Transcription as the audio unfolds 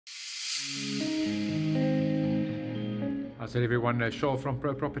How's it everyone, Shaw from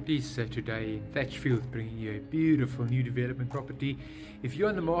Pro Properties today in Thatchfield, bringing you a beautiful new development property. If you're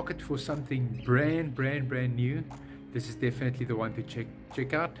on the market for something brand new, this is definitely the one to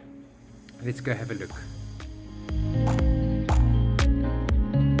check out. Let's go have a look.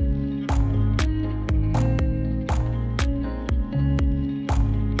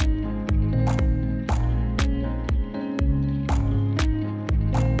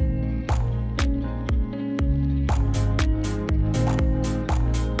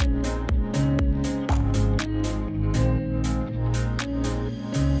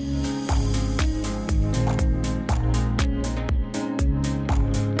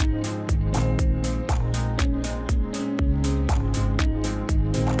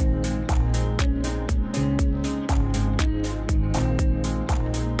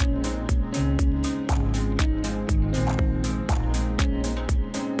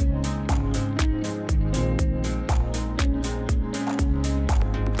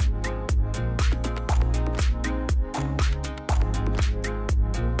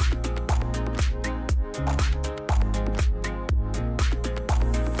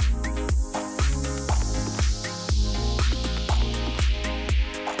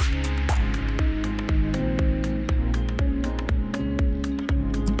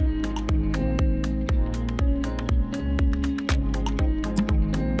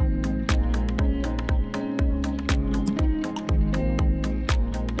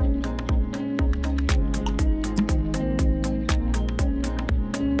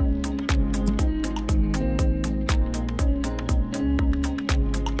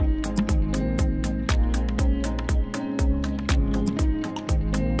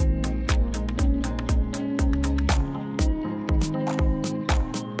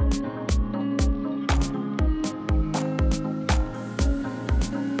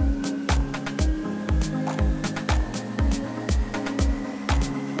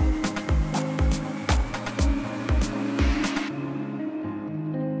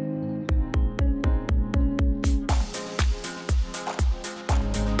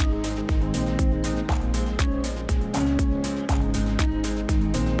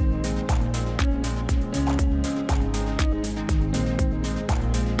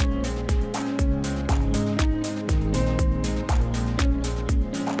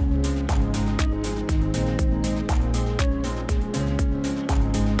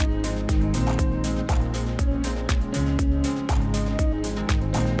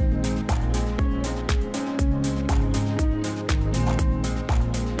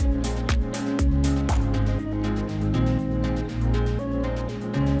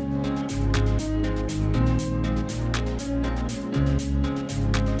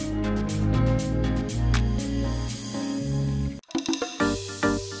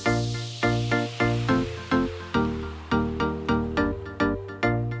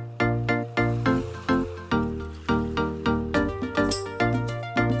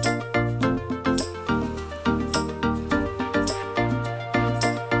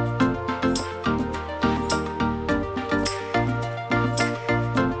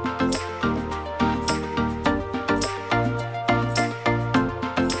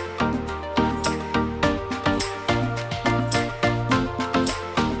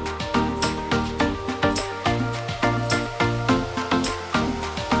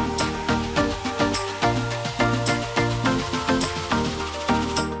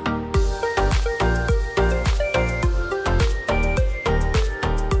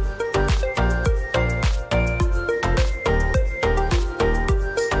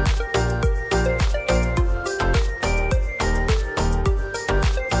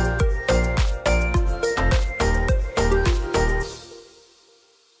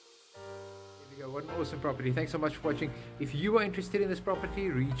 What an awesome property. Thanks so much for watching. If you are interested in this property,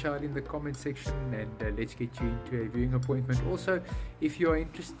 reach out in the comment section and let's get you into a viewing appointment. Also, if you are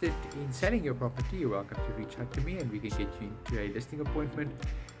interested in selling your property, you're welcome to reach out to me and we can get you into a listing appointment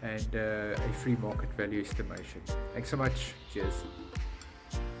and a free market value estimation. Thanks so much. Cheers.